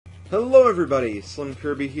Hello everybody,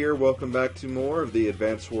 SlimKirby here. Welcome back to more of the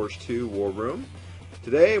Advance Wars 2 War Room.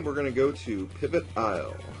 Today we're going to go to Pivot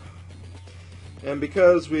Isle. And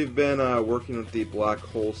because we've been working with the Black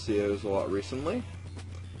Hole COs a lot recently,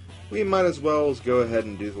 we might as well go ahead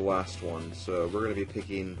and do the last one. So we're going to be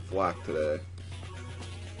picking Flak today.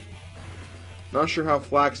 Not sure how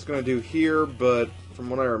Flak's going to do here, but from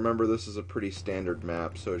what I remember this is a pretty standard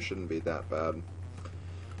map, so it shouldn't be that bad.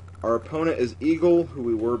 Our opponent is Eagle, who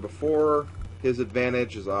we were before. His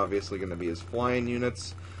advantage is obviously going to be his flying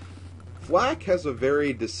units. Flak has a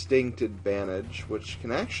very distinct advantage, which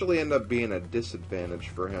can actually end up being a disadvantage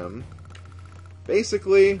for him.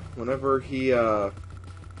 Basically, whenever he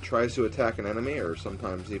tries to attack an enemy, or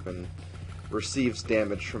sometimes even receives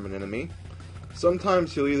damage from an enemy,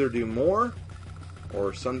 sometimes he'll either do more,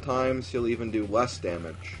 or sometimes he'll even do less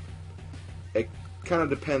damage. It kind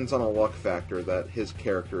of depends on a luck factor that his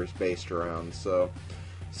character is based around. So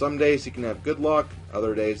some days he can have good luck,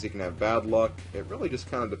 other days he can have bad luck. It really just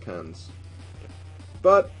kind of depends.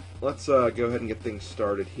 But let's go ahead and get things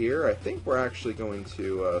started here. I think we're actually going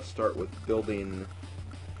to start with building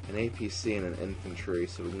an APC and an infantry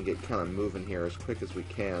so we can get kind of moving here as quick as we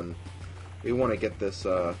can. We want to get this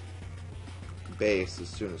base as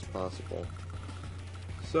soon as possible.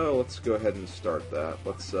 So let's go ahead and start that.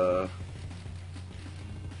 Let's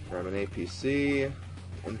grab an APC,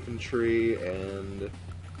 infantry, and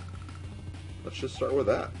let's just start with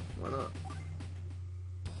that. Why not?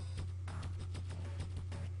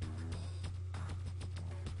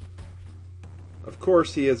 Of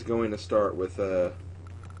course he is going to start with a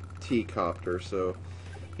T-copter, so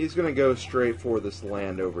he's going to go straight for this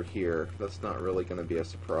land over here. That's not really going to be a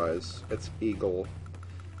surprise. It's Eagle.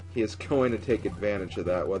 He is going to take advantage of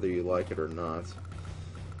that, whether you like it or not.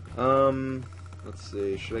 Let's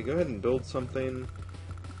see, should I go ahead and build something?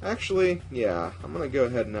 Actually, yeah, I'm going to go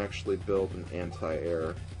ahead and actually build an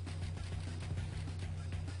anti-air.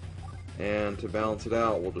 And to balance it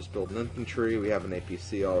out, we'll just build an infantry. We have an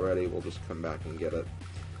APC already, we'll just come back and get it.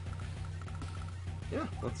 Yeah,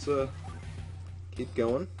 let's keep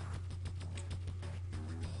going.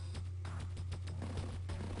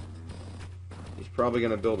 He's probably going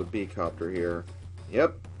to build a B-copter here.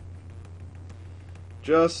 Yep.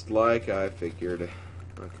 Just like I figured.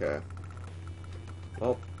 Okay.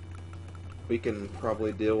 Well, we can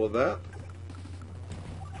probably deal with that.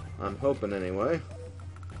 I'm hoping anyway.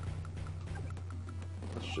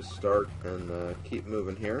 Let's just start and keep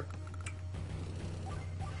moving here.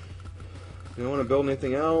 Do you want to build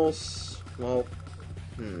anything else? Well,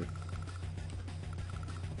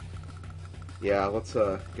 yeah, let's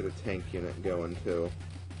get a tank unit going too.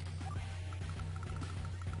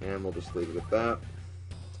 And we'll just leave it at that.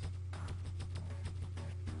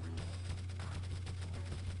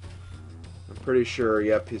 Pretty sure,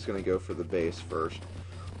 yep, he's going to go for the base first.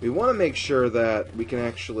 We want to make sure that we can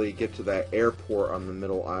actually get to that airport on the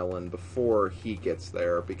middle island before he gets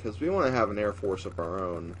there, because we want to have an air force of our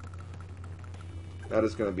own. That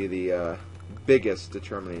is going to be the biggest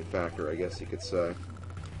determining factor, I guess you could say.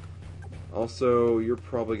 Also, you're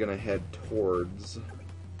probably going to head towards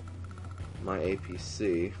my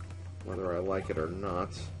APC, whether I like it or not.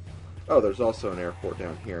 Oh, there's also an airport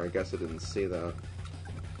down here. I guess I didn't see that.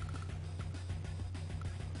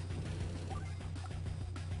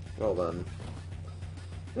 Well then,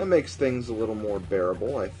 that makes things a little more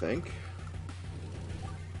bearable, I think.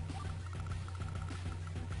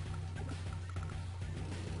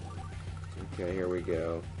 Okay, here we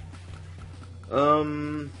go.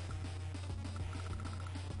 Let's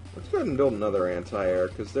go ahead and build another anti-air,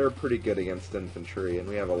 because they're pretty good against infantry, and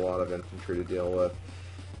we have a lot of infantry to deal with.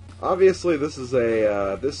 Obviously, this is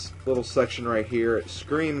a, this little section right here, it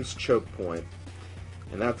screams choke point.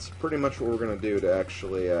 And that's pretty much what we're going to do to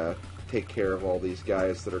actually take care of all these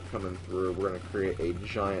guys that are coming through. We're going to create a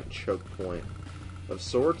giant choke point of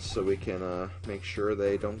sorts so we can make sure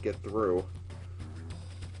they don't get through.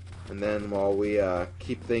 And then while we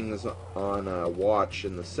keep things on watch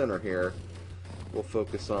in the center here, we'll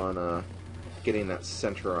focus on getting that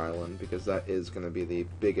center island, because that is going to be the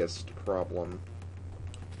biggest problem.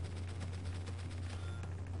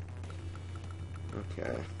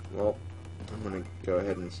 Okay, well, I'm going to go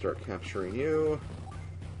ahead and start capturing you.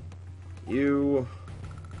 You.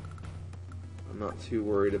 I'm not too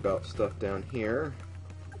worried about stuff down here.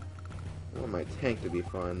 I want my tank to be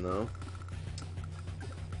fine, though.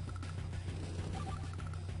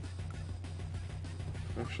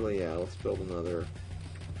 Actually, yeah, let's build another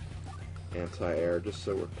anti-air just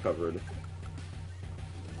so we're covered.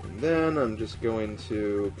 And then I'm just going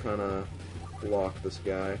to kind of block this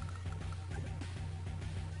guy.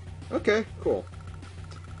 Okay, cool.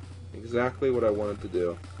 Exactly what I wanted to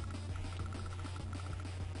do.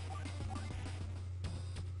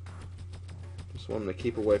 Just want them to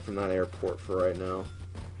keep away from that airport for right now.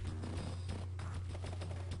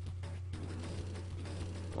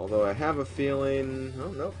 Although I have a feeling... Oh,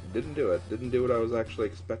 nope, didn't do it. Didn't do what I was actually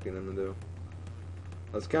expecting him to do.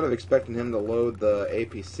 I was kind of expecting him to load the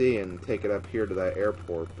APC and take it up here to that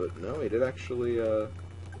airport, but no, he did actually,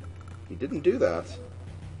 he didn't do that.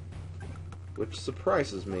 Which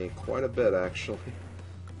surprises me quite a bit, actually.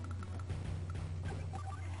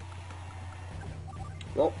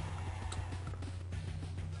 Well,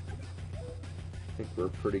 I think we're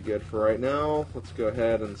pretty good for right now. Let's go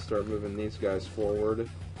ahead and start moving these guys forward.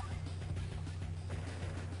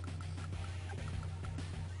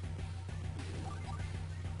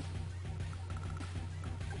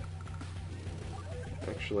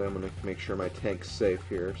 Actually, I'm going to make sure my tank's safe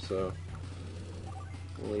here, so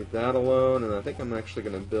we'll leave that alone, and I think I'm actually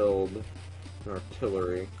going to build an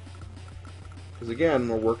artillery. Because again,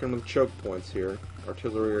 we're working with choke points here.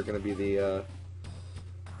 Artillery are going to be the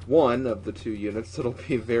one of the two units that'll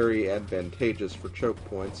be very advantageous for choke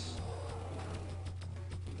points.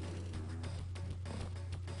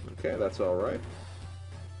 Okay, that's alright.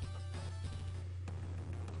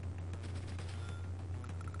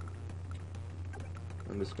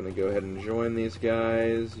 I'm just going to go ahead and join these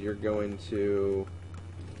guys. You're going to...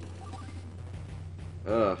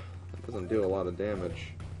 that doesn't do a lot of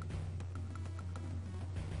damage.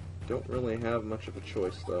 Don't really have much of a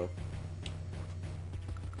choice, though.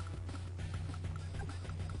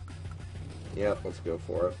 Yep, let's go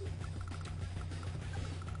for it.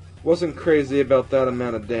 Wasn't crazy about that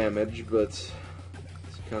amount of damage, but it's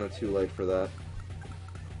kind of too late for that.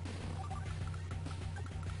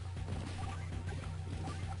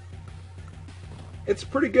 It's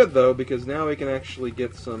pretty good, though, because now we can actually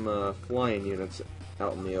get some flying units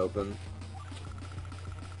out in the open.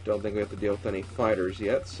 Don't think we have to deal with any fighters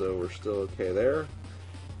yet, so we're still okay there.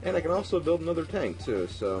 And I can also build another tank, too,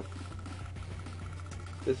 so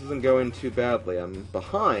this isn't going too badly. I'm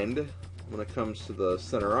behind when it comes to the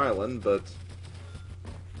center island, but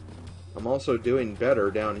I'm also doing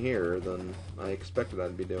better down here than I expected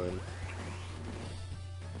I'd be doing.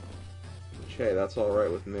 Which, hey, that's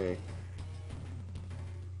alright with me.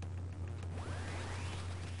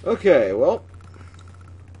 Okay, well,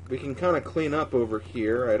 we can kind of clean up over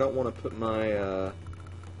here. I don't want to put my,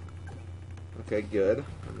 okay, good.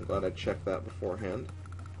 I'm glad I checked that beforehand.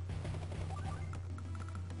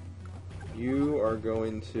 You are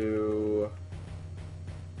going to...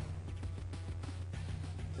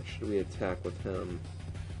 Or should we attack with him?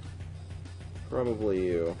 Probably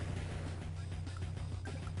you.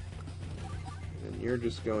 And you're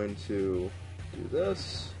just going to do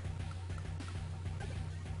this.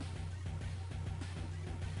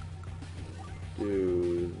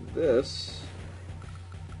 Do this.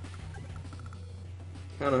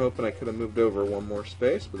 Kind of hoping I could have moved over one more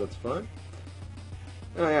space, but that's fine.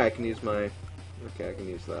 Oh yeah, I can use my... Okay, I can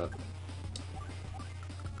use that.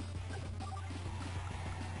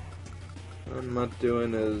 I'm not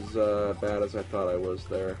doing as bad as I thought I was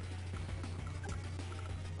there.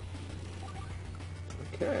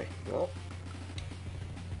 Okay, well.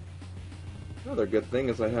 Another good thing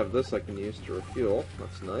is I have this I can use to refuel.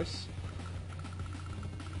 That's nice.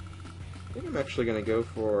 I think I'm actually going to go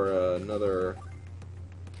for another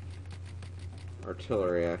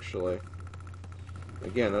artillery, actually.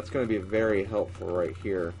 Again, that's going to be very helpful right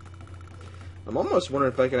here. I'm almost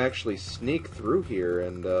wondering if I can actually sneak through here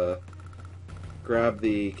and grab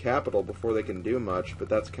the capital before they can do much, but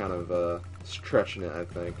that's kind of stretching it, I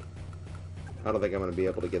think. I don't think I'm going to be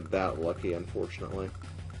able to get that lucky, unfortunately.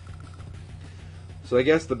 So I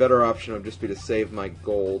guess the better option would just be to save my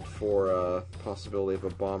gold for a possibility of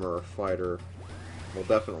a bomber or a fighter. Well,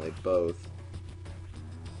 definitely both.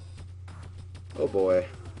 Oh boy.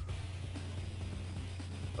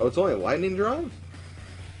 Oh, it's only a lightning drive?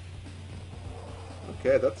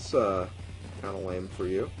 Okay, that's kind of lame for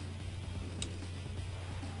you.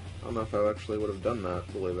 I don't know if I actually would have done that,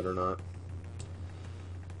 believe it or not.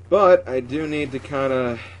 But I do need to kind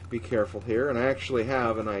of be careful here, and I actually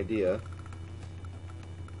have an idea.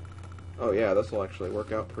 Oh yeah, this will actually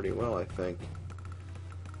work out pretty well, I think.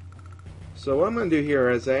 So what I'm going to do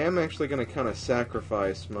here is I am actually going to kind of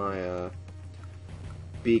sacrifice my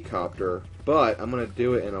B-copter, but I'm going to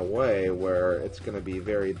do it in a way where it's going to be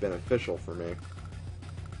very beneficial for me.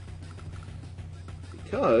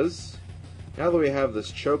 Because now that we have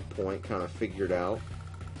this choke point kind of figured out,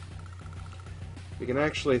 we can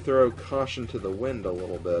actually throw caution to the wind a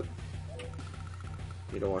little bit.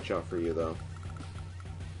 Need to watch out for you, though.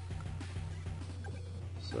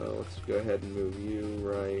 So let's go ahead and move you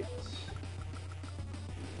right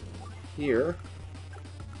here.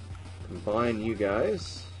 Combine you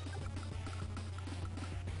guys.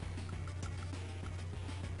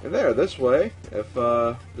 And there, this way, if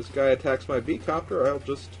this guy attacks my B-copter, I'll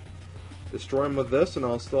just destroy him with this, and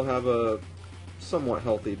I'll still have a somewhat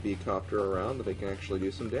healthy B-copter around that I can actually do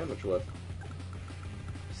some damage with.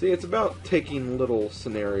 See, it's about taking little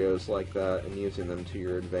scenarios like that and using them to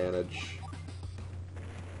your advantage.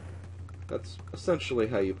 That's essentially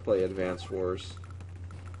how you play Advance Wars.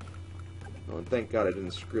 Oh, and thank God I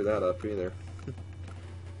didn't screw that up either.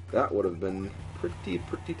 That would have been pretty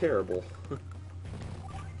terrible.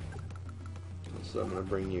 So I'm going to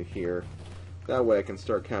bring you here. That way I can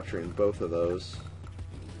start capturing both of those.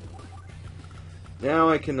 Now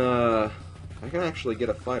I can actually get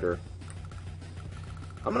a fighter.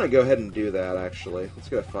 I'm going to go ahead and do that, actually. Let's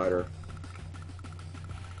get a fighter.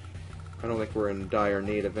 I don't think we're in dire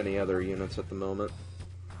need of any other units at the moment.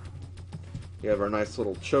 We have our nice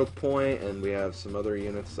little choke point, and we have some other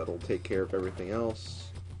units that'll take care of everything else.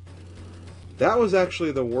 That was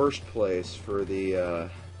actually the worst place for the,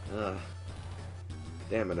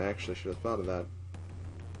 damn it, I actually should have thought of that.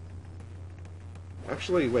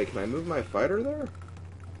 Actually, wait, can I move my fighter there?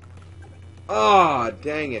 Ah,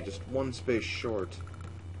 dang it, just one space short.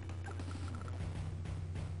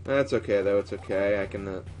 That's okay, though, it's okay. I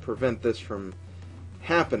can prevent this from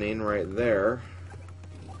happening right there.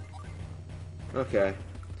 Okay.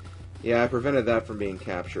 Yeah, I prevented that from being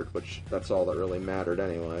captured, which that's all that really mattered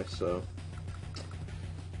anyway, so...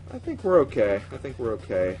 I think we're okay. I think we're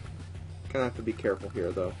okay. Kind of have to be careful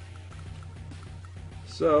here, though.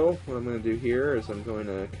 So, what I'm going to do here is I'm going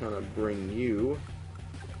to kind of bring you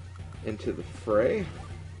into the fray.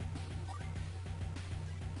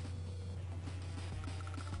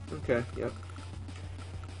 Okay, yep.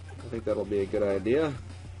 I think that'll be a good idea.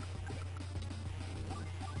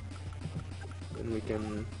 Then we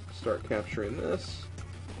can start capturing this.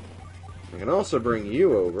 I can also bring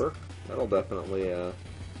you over. That'll definitely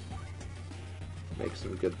make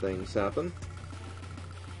some good things happen.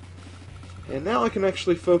 And now I can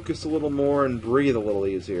actually focus a little more and breathe a little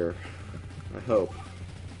easier. I hope.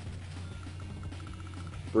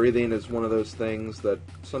 Breathing is one of those things that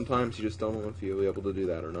sometimes you just don't know if you'll be able to do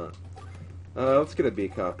that or not. Let's get a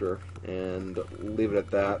B-copter and leave it at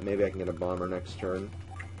that. Maybe I can get a bomber next turn.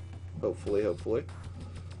 Hopefully.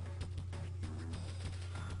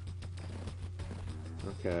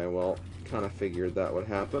 Okay, well, kind of figured that would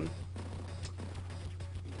happen.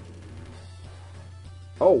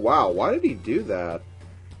 Oh, wow, why did he do that?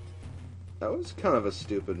 That was kind of a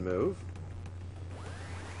stupid move.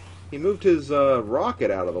 He moved his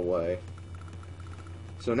rocket out of the way.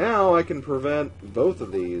 So now I can prevent both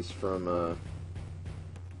of these from...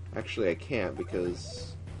 Actually, I can't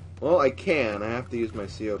because... Well, I can. I have to use my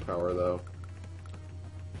CO power, though.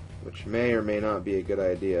 Which may or may not be a good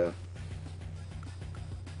idea.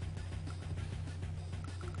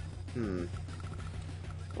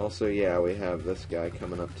 Also, yeah, we have this guy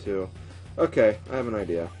coming up, too. Okay, I have an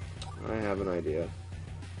idea.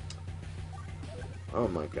 Oh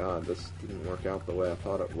my god, this didn't work out the way I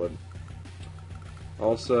thought it would.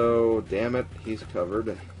 Also, damn it, he's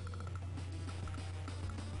covered.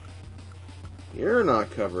 You're not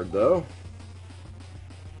covered, though.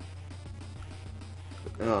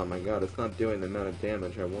 Oh my god, it's not doing the amount of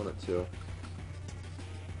damage I want it to.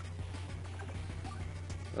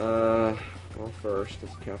 Well, first,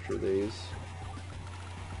 let's capture these.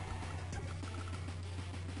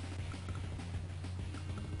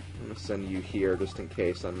 I'm gonna send you here just in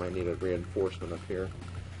case I might need a reinforcement up here.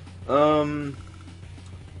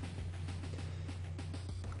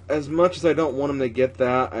 As much as I don't want him to get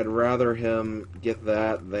that, I'd rather him get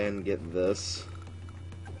that than get this.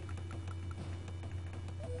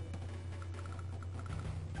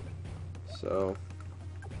 So...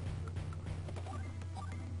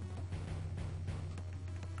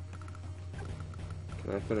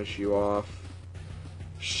 Can I finish you off?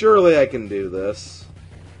 Surely I can do this.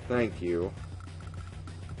 Thank you.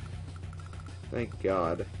 Thank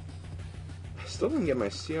God. I still didn't get my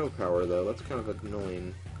CO power, though. That's kind of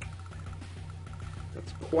annoying.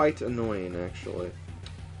 That's quite annoying, actually.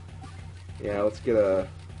 Yeah, let's get a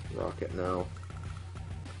rocket now.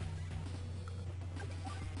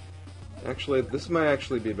 Actually, this might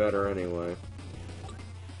actually be better anyway.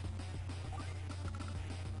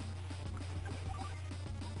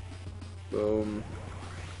 Boom.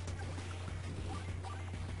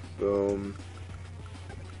 Boom.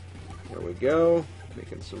 There we go.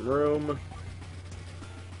 Making some room.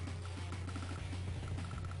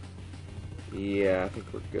 Yeah, I think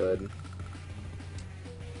we're good.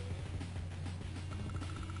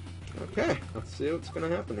 Okay, let's see what's going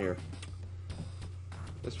to happen here.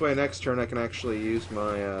 This way, next turn, I can actually use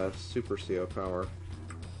my Super CO power.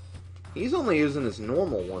 He's only using his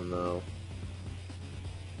normal one, though.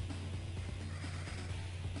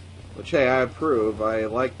 Which, hey, I approve. I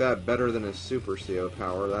like that better than his Super CO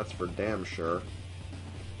power, that's for damn sure.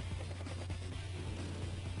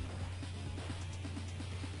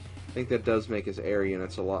 I think that does make his air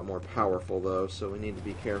units a lot more powerful, though, so we need to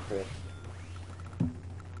be careful.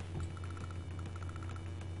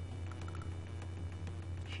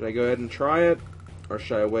 Should I go ahead and try it, or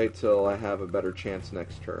should I wait till I have a better chance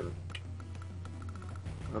next turn?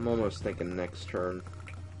 I'm almost thinking next turn.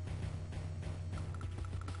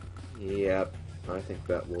 Yep, I think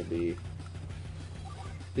that will be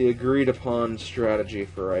the agreed upon strategy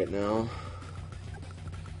for right now.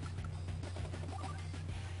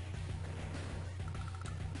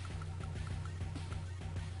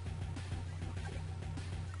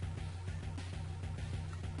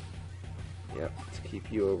 Yep, let's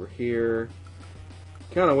keep you over here.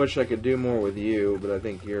 Kind of wish I could do more with you, but I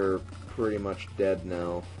think you're pretty much dead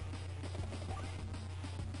now.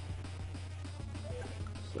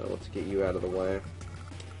 So let's get you out of the way.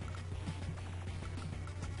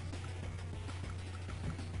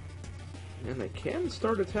 And they can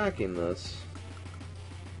start attacking this.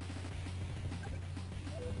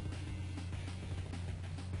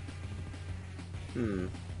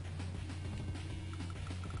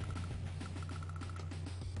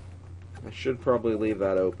 I should probably leave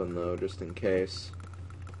that open, though, just in case.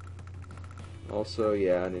 Also,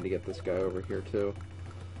 yeah, I need to get this guy over here, too.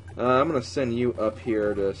 I'm going to send you up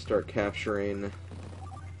here to start capturing.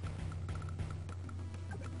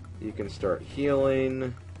 You can start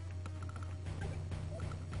healing.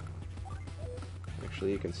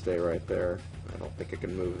 Actually, you can stay right there. I don't think I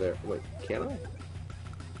can move there. Wait, can I?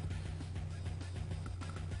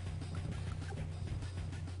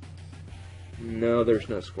 No, there's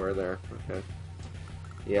no square there. Okay.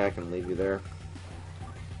 Yeah, I can leave you there.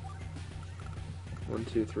 1,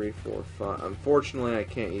 2, 3, 4, 5. Unfortunately, I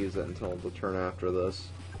can't use it until the turn after this.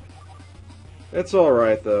 It's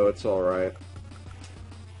alright, though. It's alright.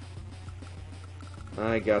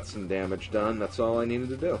 I got some damage done. That's all I needed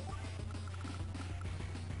to do.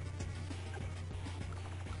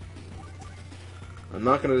 I'm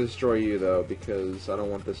not going to destroy you, though, because I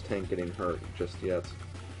don't want this tank getting hurt just yet.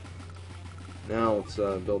 Now let's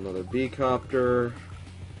build another B-copter.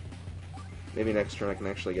 Maybe next turn I can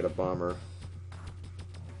actually get a bomber.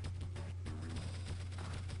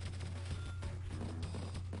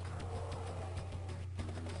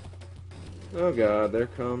 Oh god, there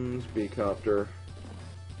comes B-copter.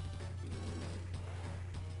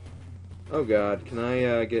 Oh god, can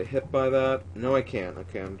I get hit by that? No, I can't.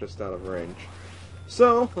 Okay, I'm just out of range.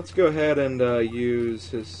 So, let's go ahead and use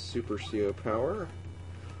his Super CO power.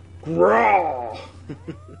 Graw!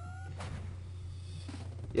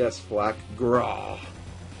 Yes, Flak, graw.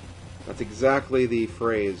 That's exactly the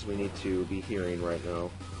phrase we need to be hearing right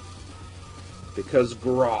now. Because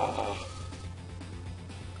graw.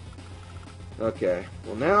 Okay,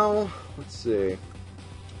 well now, let's see.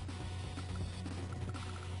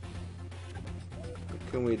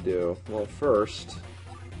 What can we do? Well, first...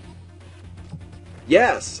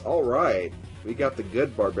 Yes! Alright! We got the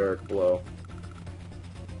good barbaric blow.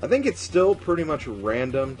 I think it's still pretty much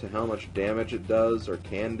random to how much damage it does or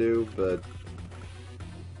can do, but...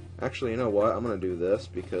 Actually, you know what? I'm going to do this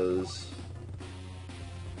because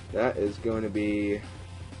that is going to be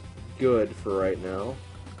good for right now.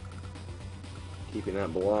 Keeping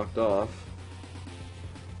that blocked off.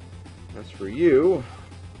 As for you...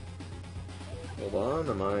 Hold on,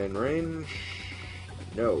 am I in range?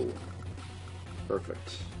 No.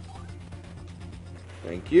 Perfect.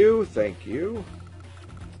 Thank you, thank you.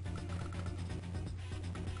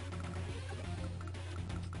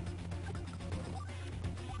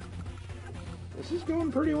 This is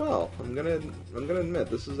going pretty well. I'm gonna admit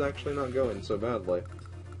this is actually not going so badly.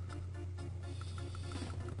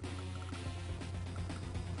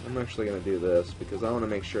 I'm actually gonna do this because I want to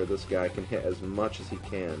make sure this guy can hit as much as he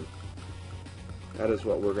can. That is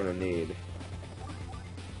what we're gonna need.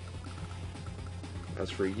 As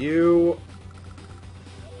for you,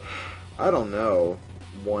 I don't know.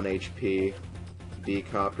 1 HP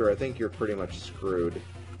B-copter. I think you're pretty much screwed.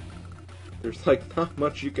 There's like not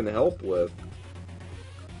much you can help with.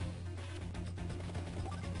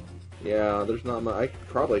 Yeah, there's not much. I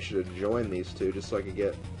probably should have joined these two just so I could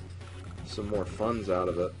get some more funds out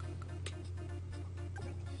of it.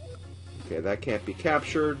 Okay, that can't be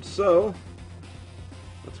captured, so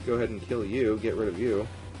let's go ahead and kill you, get rid of you.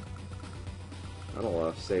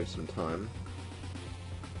 That'll save some time.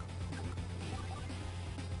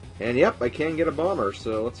 And yep, I can get a bomber,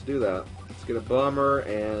 so let's do that. Let's get a bomber,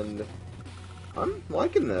 and I'm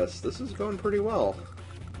liking this. This is going pretty well.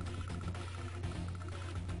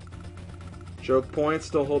 Choke point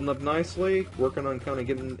still holding up nicely. Working on kind of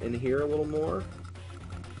getting in here a little more.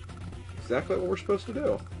 Exactly what we're supposed to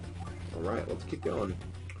do. Alright, let's keep going.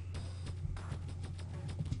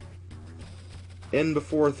 End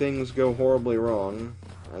before things go horribly wrong.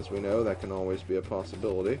 As we know, that can always be a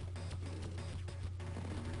possibility.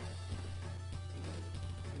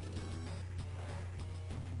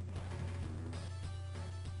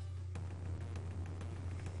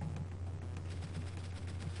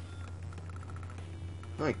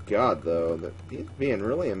 My god, though, he's being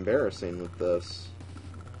really embarrassing with this.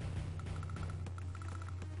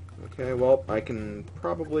 Okay, well, I can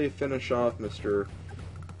probably finish off Mr.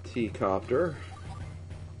 T-Copter.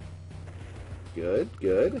 Good,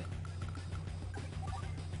 good.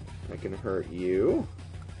 I can hurt you.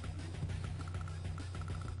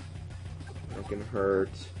 I can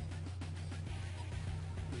hurt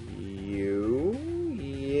you.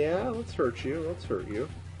 Yeah, let's hurt you. Let's hurt you.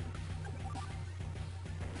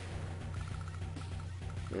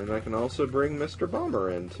 And I can also bring Mr.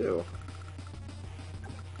 Bomber in, too.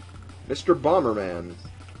 Mr. Bomberman.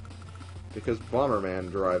 Because Bomberman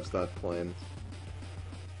drives that plane.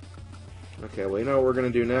 Okay, well, you know what we're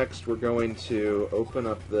going to do next? We're going to open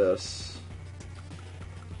up this.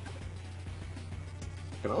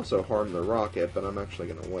 I can also harm the rocket, but I'm actually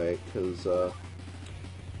going to wait, because,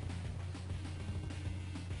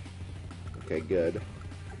 okay, good.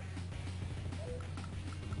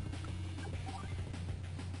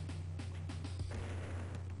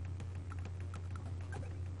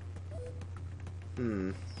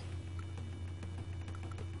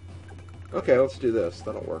 Okay, let's do this.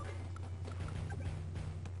 That'll work.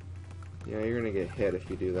 Yeah, you're gonna get hit if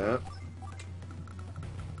you do that.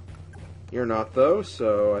 You're not, though,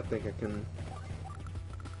 so I think I can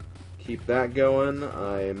keep that going.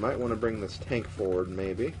 I might want to bring this tank forward,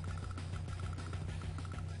 maybe.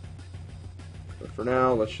 But for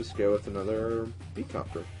now, let's just go with another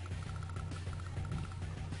B-copter.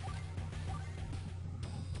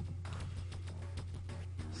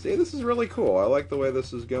 See, this is really cool. I like the way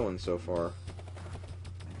this is going so far.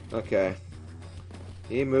 Okay.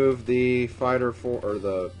 He moved the fighter or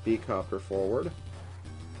the B-copter forward.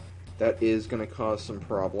 That is going to cause some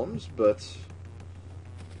problems, but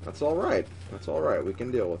that's alright. That's alright. We can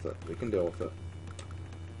deal with it. We can deal with it.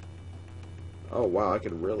 Oh, wow. I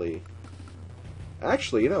could really...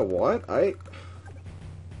 Actually, you know what?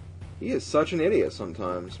 He is such an idiot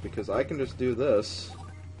sometimes, because I can just do this...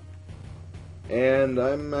 And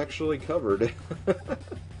I'm actually covered.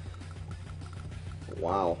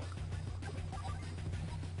 Wow.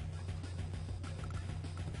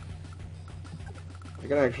 I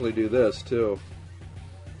can actually do this, too.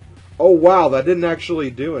 Oh, wow, that didn't actually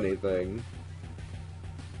do anything.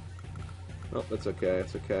 Oh, it's okay,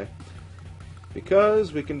 it's okay.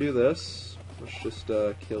 Because we can do this. Let's just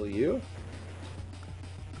kill you.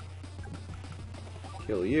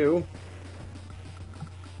 Kill you.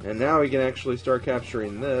 And now we can actually start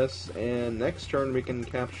capturing this, and next turn we can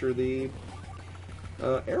capture the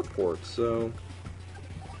airport. So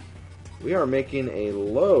we are making a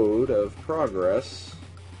load of progress.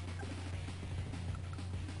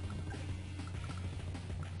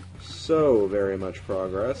 So very much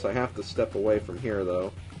progress. I have to step away from here,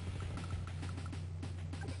 though,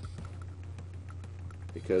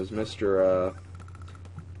 because Mr.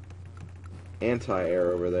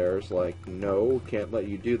 Anti-air over there is like, no, can't let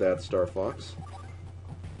you do that, Star Fox.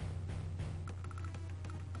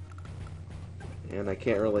 And I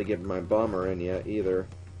can't really get my bomber in yet, either.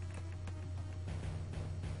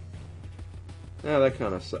 Yeah, that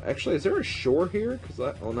kind of sucks. Actually, is there a shore here?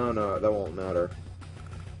 Oh, no, that won't matter.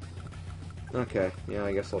 Okay, yeah,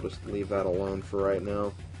 I guess I'll just leave that alone for right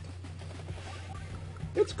now.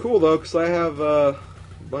 It's cool, though, because I have,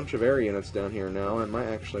 bunch of air units down here now. I might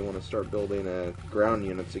actually want to start building ground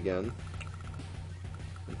units again.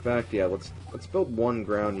 In fact, yeah, let's build one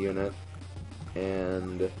ground unit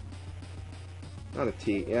and not a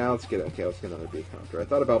T. Yeah, let's get another B-copter. I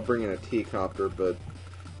thought about bringing a T-copter, but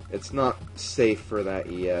it's not safe for that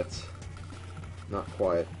yet. Not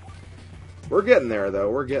quite. We're getting there, though.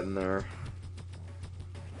 We're getting there.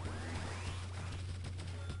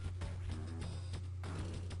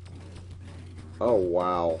 Oh,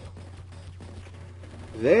 wow.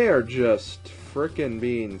 They are just frickin'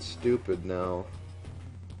 being stupid now.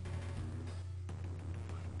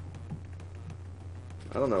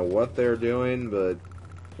 I don't know what they're doing, but...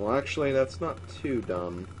 Well, actually, that's not too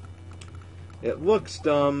dumb. It looks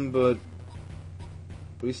dumb, but...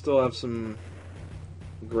 we still have some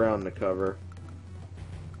ground to cover.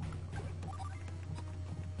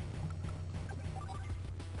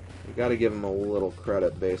 We gotta give him a little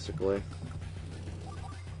credit, basically.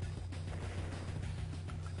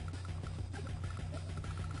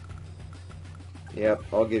 Yep,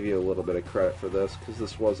 I'll give you a little bit of credit for this, because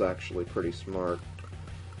this was actually pretty smart.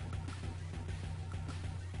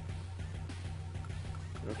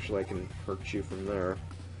 Actually, I can hurt you from there.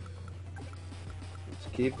 Let's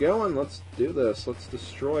keep going. Let's do this. Let's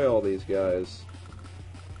destroy all these guys.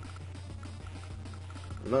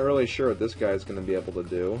 I'm not really sure what this guy's going to be able to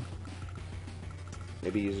do.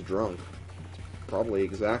 Maybe he's drunk. It's probably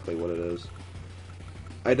exactly what it is.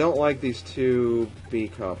 I don't like these two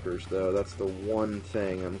B-copters, though. That's the one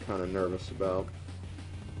thing I'm kind of nervous about.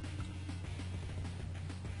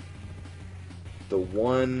 The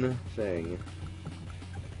one thing.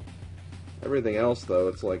 Everything else, though,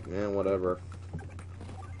 it's like, whatever.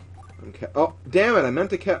 Oh, damn it! I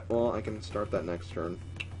meant to well, I can start that next turn.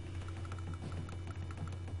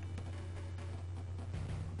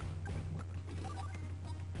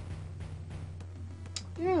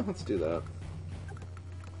 Yeah, let's do that.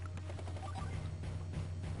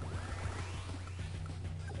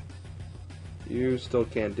 You still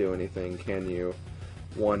can't do anything, can you?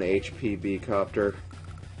 1 HP B-copter.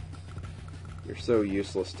 You're so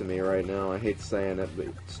useless to me right now. I hate saying it, but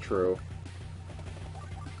it's true.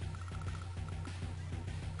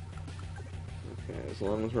 Okay, as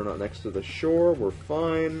long as we're not next to the shore, we're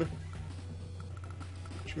fine.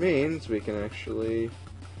 Which means we can actually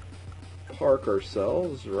park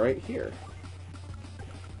ourselves right here.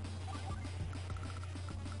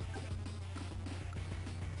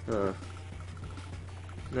 Huh.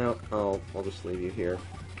 No, I'll just leave you here.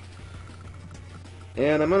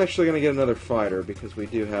 And I'm actually going to get another fighter, because we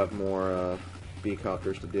do have more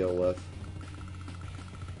B-copters to deal with.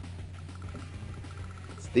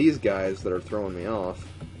 It's these guys that are throwing me off.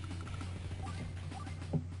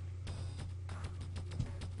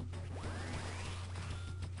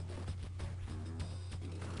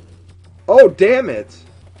 Oh, damn it!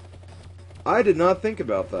 I did not think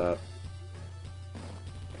about that.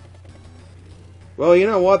 Well, you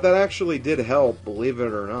know what? That actually did help, believe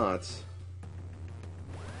it or not.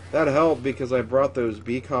 That helped because I brought those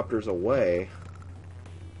B-copters away.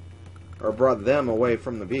 Or brought them away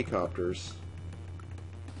from the B-copters.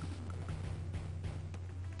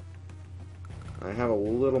 I have a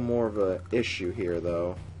little more of an issue here,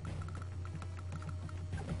 though.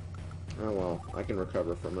 Oh well, I can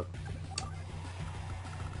recover from it.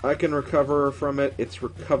 I can recover from it. It's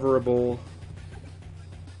recoverable.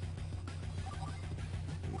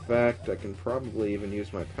 In fact, I can probably even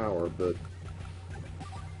use my power, but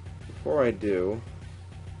before I do,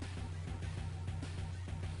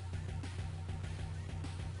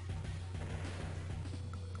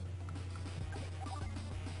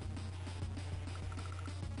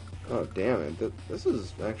 oh damn it, this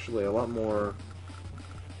is actually a lot more,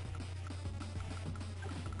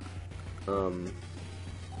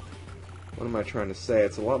 what am I trying to say?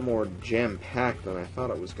 It's a lot more jam-packed than I thought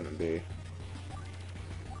it was going to be.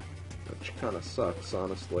 Which kind of sucks,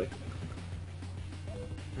 honestly.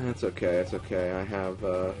 That's okay, it's okay. I have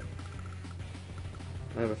a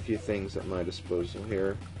few things at my disposal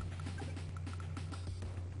here.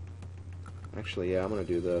 Actually, yeah, I'm going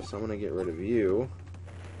to do this. I'm going to get rid of you.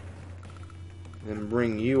 And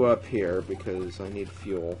bring you up here, because I need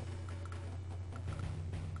fuel.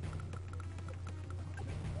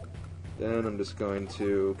 Then I'm just going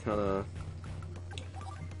to kind of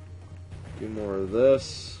do more of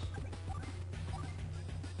this.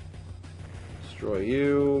 Destroy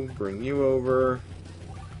you, bring you over.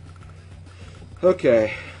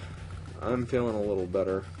 Okay, I'm feeling a little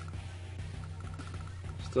better.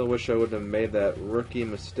 Still wish I wouldn't have made that rookie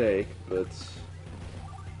mistake, but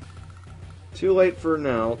too late for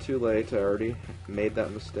now, too late. I already made that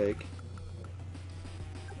mistake.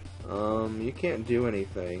 You can't do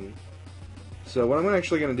anything. So what I'm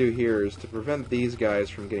actually going to do here is to prevent these guys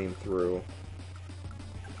from getting through.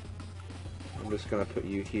 I'm just going to put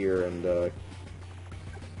you here, and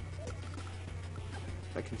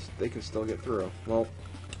they can still get through. Well,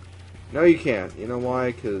 no you can't. You know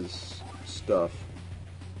why? Because stuff.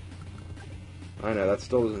 I know, that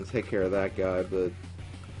still doesn't take care of that guy, but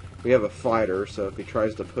we have a fighter, so if he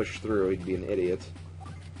tries to push through, he'd be an idiot.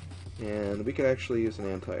 And we could actually use an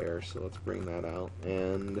anti-air, so let's bring that out,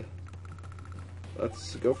 and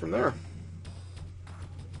let's go from there.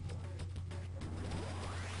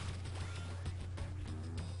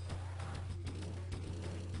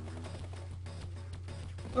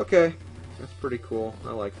 Okay, that's pretty cool.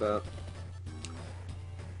 I like that.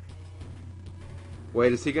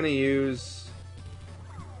 Wait, is he gonna use...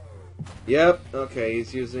 Yep, okay,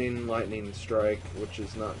 he's using Lightning Strike, which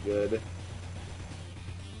is not good.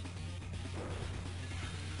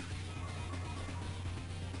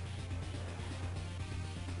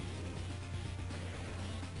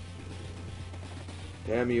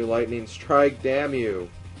 Damn you, Lightning Strike, damn you!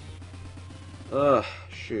 Ugh,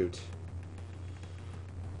 shoot.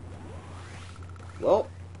 Well,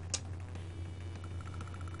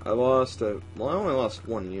 I lost a... Well, I only lost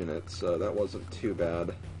 1 unit, so that wasn't too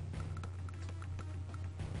bad.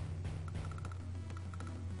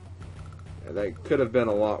 Yeah, that could have been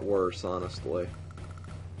a lot worse, honestly.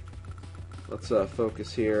 Let's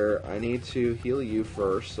focus here. I need to heal you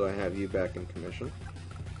first, so I have you back in commission.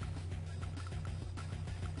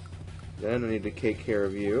 Then I need to take care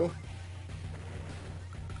of you.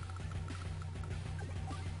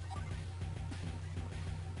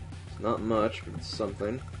 It's not much, but it's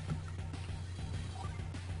something.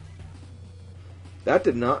 That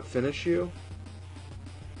did not finish you?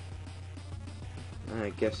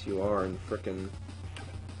 I guess you are in frickin'...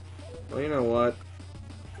 Well, you know what?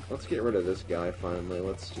 Let's get rid of this guy, finally.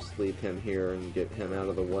 Let's just leave him here and get him out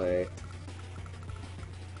of the way.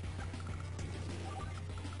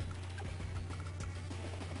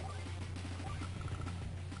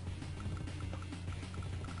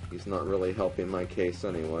 He's not really helping my case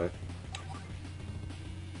anyway.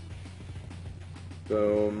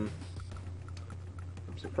 Boom.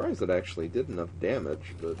 I'm surprised it actually did enough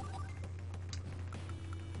damage, but...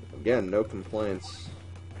 Again, no complaints.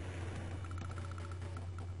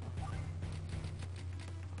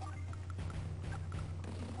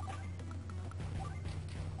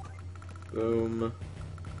 Boom.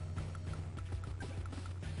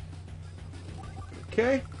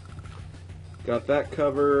 Okay. Got that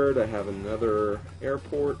covered. I have another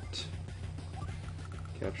airport.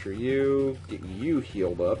 Capture you. Get you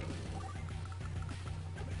healed up.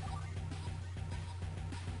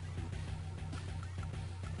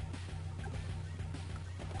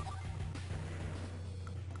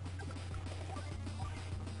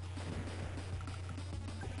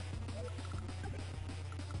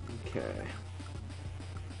 Okay.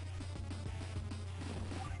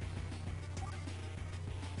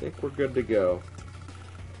 I think we're good to go.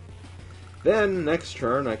 Then, next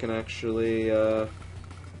turn, I can actually, you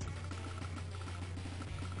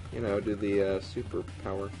know, do the super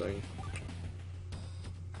power thing.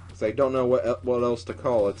 Because I don't know what else to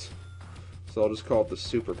call it. So I'll just call it the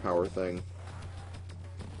super power thing.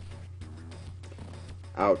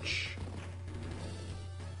 Ouch.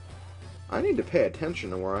 I need to pay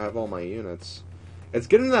attention to where I have all my units. It's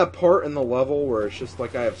getting to that part in the level where it's just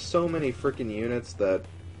like I have so many freaking units that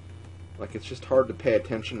like it's just hard to pay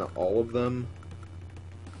attention to all of them.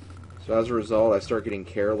 So as a result, I start getting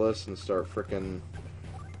careless and start freaking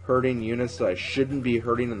hurting units that I shouldn't be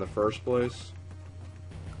hurting in the first place.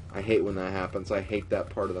 I hate when that happens. I hate that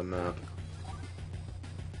part of the map.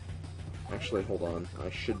 Actually, hold on. I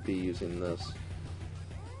should be using this.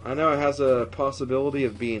 I know it has a possibility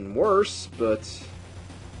of being worse, but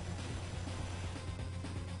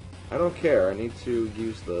I don't care. I need to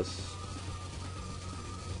use this.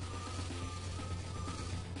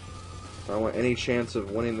 If I want any chance of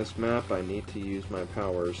winning this map, I need to use my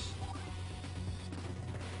powers.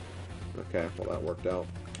 Okay, well that worked out.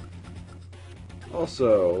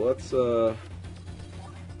 Also, let's, oh,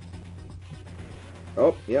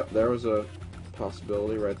 yep, there was a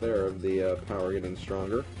possibility right there of the power getting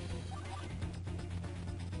stronger.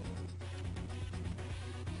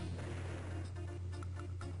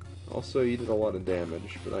 Also, you did a lot of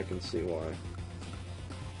damage, but I can see why.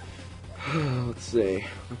 Let's see.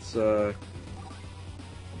 Let's,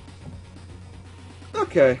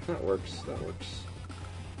 okay, that works. That works.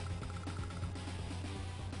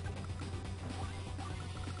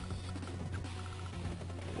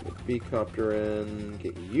 Get B-copter in,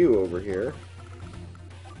 get you over here.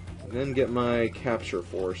 And then get my capture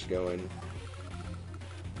force going.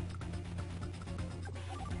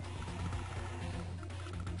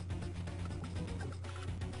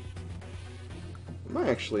 I might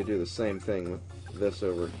actually do the same thing with this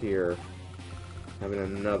over here. Having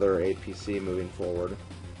another APC moving forward.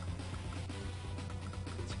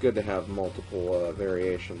 It's good to have multiple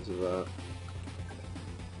variations of that.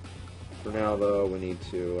 For now, though, we need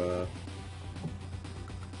to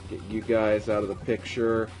get you guys out of the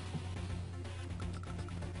picture.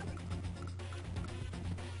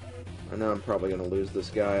 I know I'm probably going to lose this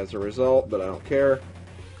guy as a result, but I don't care.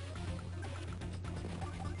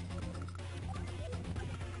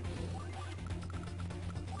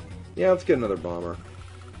 Yeah, let's get another bomber.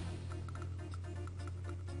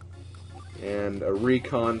 And a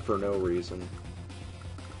recon for no reason.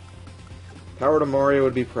 Power to Mario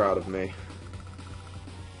would be proud of me.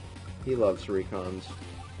 He loves recons.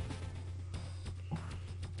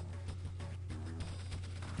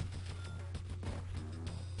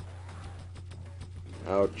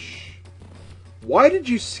 Ouch. Why did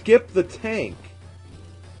you skip the tank?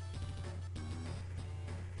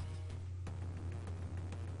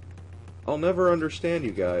 I'll never understand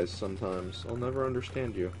you guys sometimes. I'll never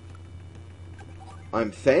understand you.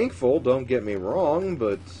 I'm thankful, don't get me wrong,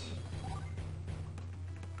 but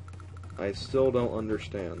I still don't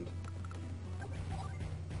understand.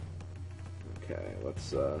 Okay,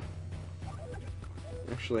 let's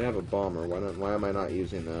actually have a bomber. Why am I not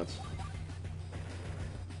using that?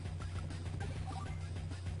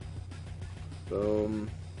 Boom.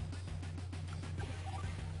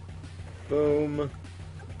 Boom.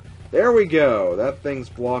 There we go! That thing's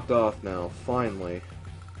blocked off now, finally.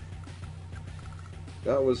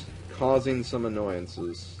 That was causing some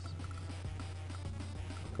annoyances.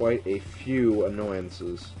 Quite a few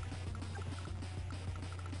annoyances.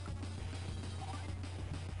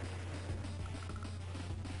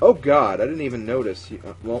 Oh god, I didn't even notice.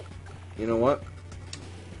 Well, you know what?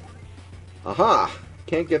 Aha!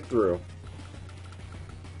 Can't get through.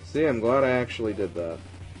 See, I'm glad I actually did that.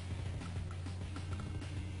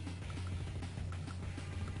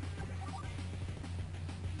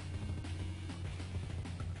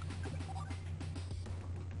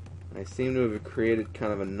 I seem to have created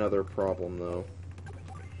kind of another problem, though.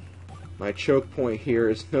 My choke point here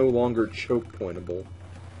is no longer choke pointable.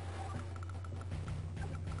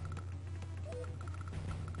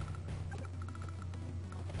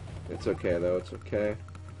 It's okay, though. It's okay.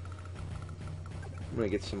 I'm gonna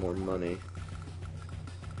get some more money.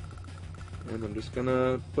 And I'm just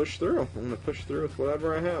gonna push through. I'm gonna push through with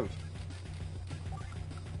whatever I have.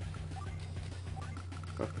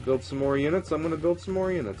 If I have to build some more units, I'm gonna build some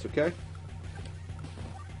more units, okay?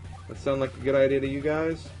 That sound like a good idea to you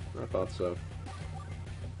guys? I thought so.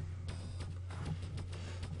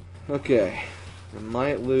 Okay. I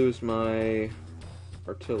might lose my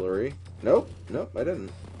artillery. Nope, nope, I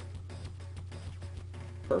didn't.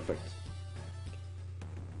 Perfect.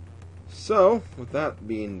 So, with that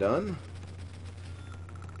being done,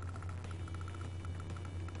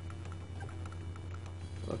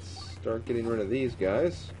 let's start getting rid of these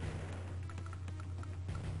guys.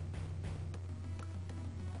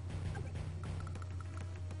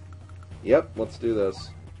 Yep, let's do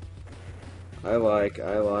this. I like.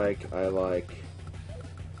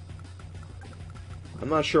 I'm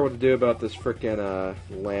not sure what to do about this frickin'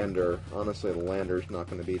 lander. Honestly, the lander's not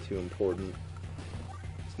going to be too important.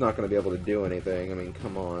 It's not going to be able to do anything. I mean,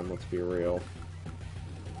 come on, let's be real.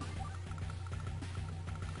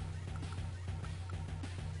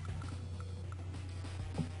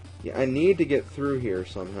 Yeah, I need to get through here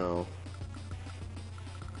somehow.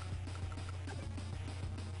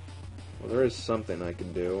 Well, there is something I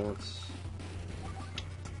can do. Let's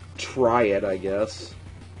try it, I guess.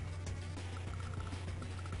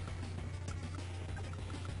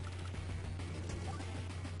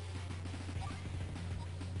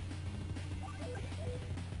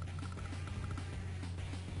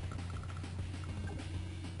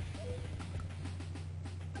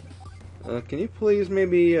 Can you please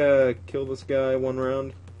maybe kill this guy one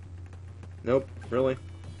round? Nope, really?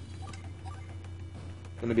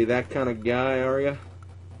 Gonna be that kind of guy, are ya?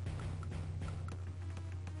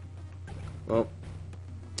 Well,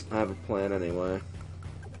 I have a plan anyway.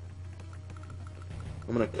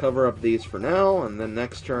 I'm gonna cover up these for now, and then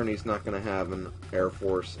next turn he's not gonna have an Air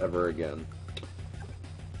Force ever again.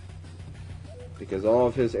 Because all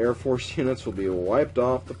of his Air Force units will be wiped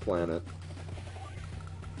off the planet.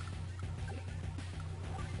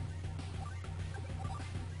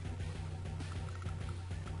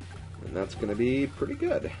 And that's going to be pretty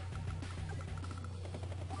good.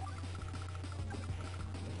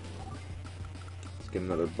 Let's get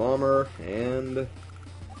another bomber, and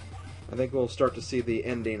I think we'll start to see the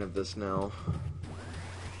ending of this now.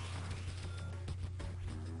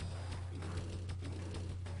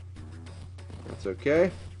 That's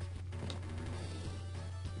okay.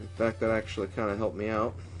 In fact, that actually kind of helped me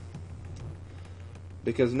out.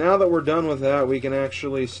 Because now that we're done with that, we can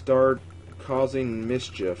actually start causing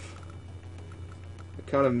mischief. The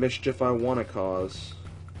kind of mischief I want to cause.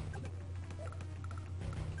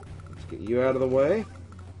 Let's get you out of the way.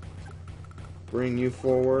 Bring you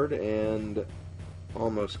forward and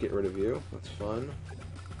almost get rid of you. That's fun.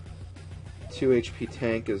 2 HP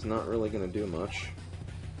tank is not really going to do much.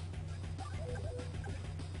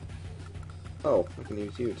 Oh, I can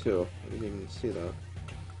use you too. I didn't even see that.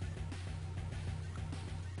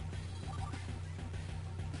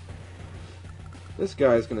 This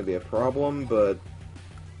guy's going to be a problem, but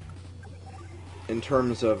in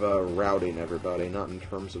terms of routing everybody, not in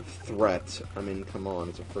terms of threat. I mean, come on,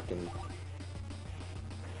 it's a frickin'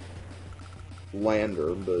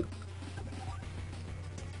 lander, but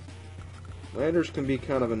landers can be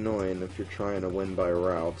kind of annoying if you're trying to win by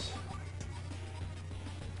routes.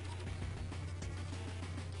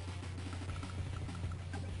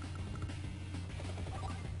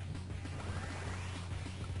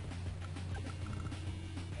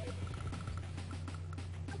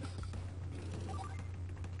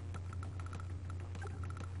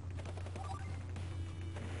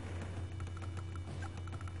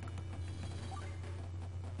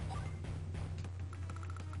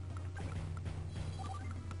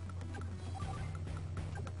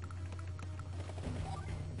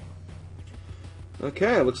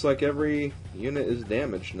 Okay, looks like every unit is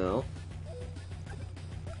damaged now.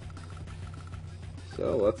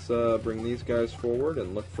 So let's bring these guys forward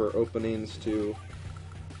and look for openings to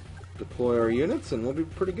deploy our units, and we'll be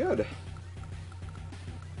pretty good.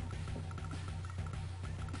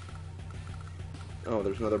 Oh,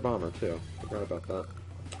 there's another bomber too. Forgot about that.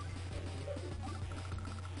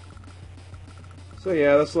 So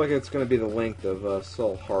yeah, looks like it's going to be the length of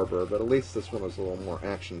Seoul Harbor, but at least this one was a little more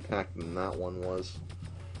action-packed than that one was.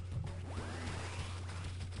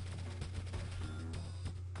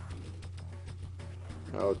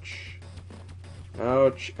 Ouch.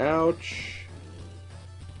 Ouch, ouch.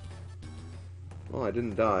 Well, I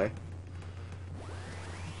didn't die.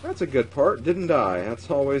 That's a good part. Didn't die.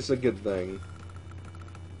 That's always a good thing.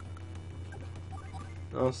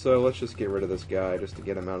 Also, let's just get rid of this guy just to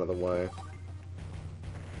get him out of the way.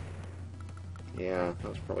 Yeah, that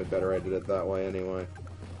was probably better I did it that way anyway.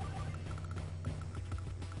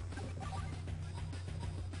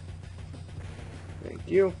 Thank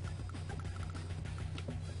you.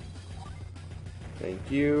 Thank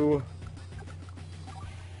you.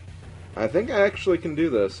 I think I actually can do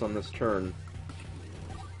this on this turn.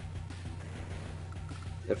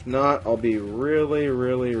 If not, I'll be really,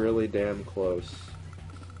 really, really damn close.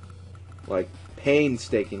 Like,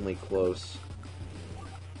 painstakingly close.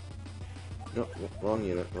 No, wrong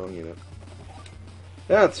unit, wrong unit.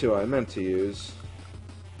 That's who I meant to use.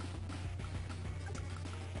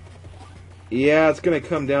 Yeah, it's gonna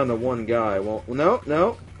come down to one guy. Well, no,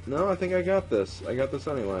 I think I got this. I got this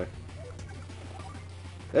anyway.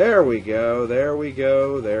 There we go, there we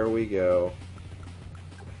go, there we go.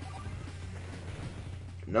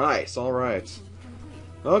 Nice, alright.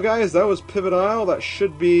 Well, guys, that was Pivot Isle. That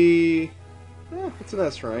should be... it's an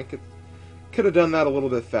S rank. Could have done that a little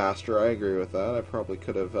bit faster, I agree with that. I probably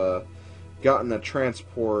could have gotten a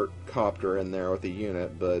transport copter in there with a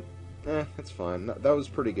unit, but it's fine. That was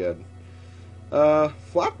pretty good.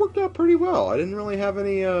 Flak worked out pretty well. I didn't really have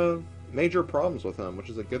any major problems with him, which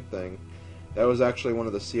is a good thing. That was actually one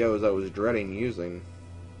of the COs I was dreading using.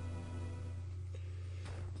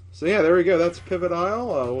 So yeah, there we go. That's Pivot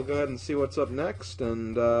Isle. We'll go ahead and see what's up next,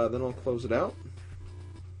 and then I'll close it out.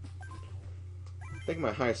 I think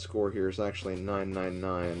my high score here is actually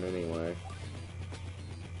 999 anyway.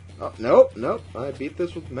 Oh, nope. I beat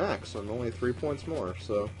this with max. I'm only 3 points more,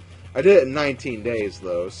 so... I did it in 19 days,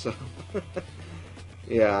 though, so...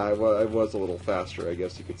 yeah, I was a little faster, I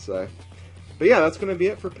guess you could say. But yeah, that's going to be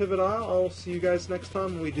it for Pivot Isle. I'll see you guys next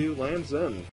time when we do Land's End.